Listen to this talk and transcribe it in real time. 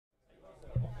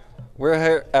We're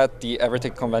here at the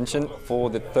Evertiq convention for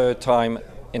the third time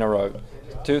in a row.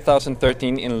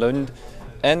 2013 in Lund,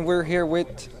 and we're here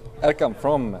with Erkan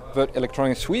from Würth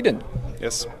Elektronik, Sweden.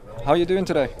 Yes. How are you doing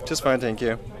today? Just fine, thank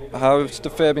you. How's the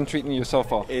fair been treating you so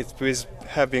far? It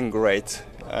has been great.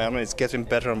 It's getting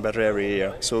better and better every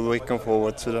year, so looking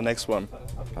forward to the next one.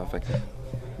 Perfect.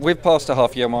 We've passed the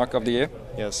half-year mark of the year.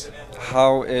 Yes.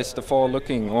 How is the fall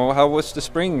looking, or how was the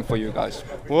spring for you guys?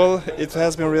 Well, it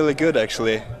has been really good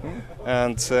actually,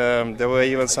 and there were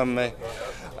even some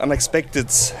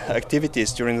unexpected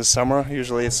activities during the summer.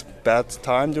 Usually it's bad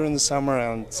time during the summer,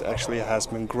 and actually it has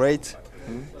been great.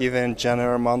 Even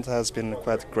January month has been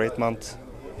quite a great month.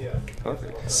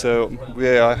 Perfect. So we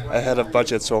are ahead of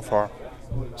budget so far.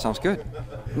 Sounds good.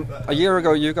 A year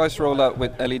ago you guys rolled out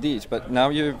with LEDs, but now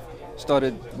you've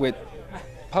started with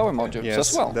power modules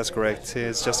as well. Yes, that's correct.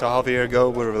 It's just a half a year ago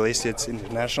we released it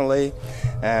internationally,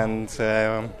 and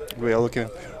we are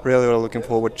really looking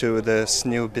forward to this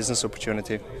new business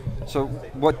opportunity. So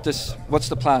what's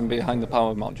the plan behind the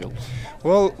power modules?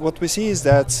 Well, what we see is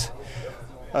that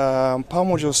power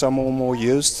modules are more and more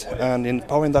used, and in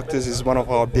power inductors is one of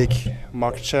our big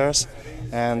market shares,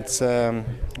 and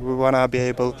we want to be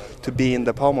able to be in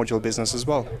the power module business as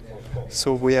well.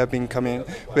 So we have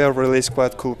released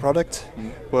quite a cool product,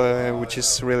 which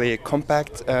is really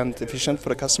compact and efficient for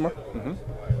the customer.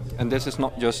 And this is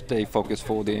not just a focus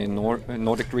for the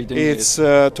Nordic region? It's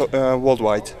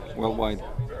worldwide. Worldwide.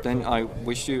 Then I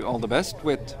wish you all the best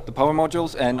with the power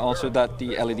modules, and also that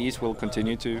the LEDs will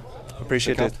continue to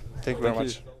Appreciate it. Thank you very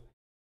much.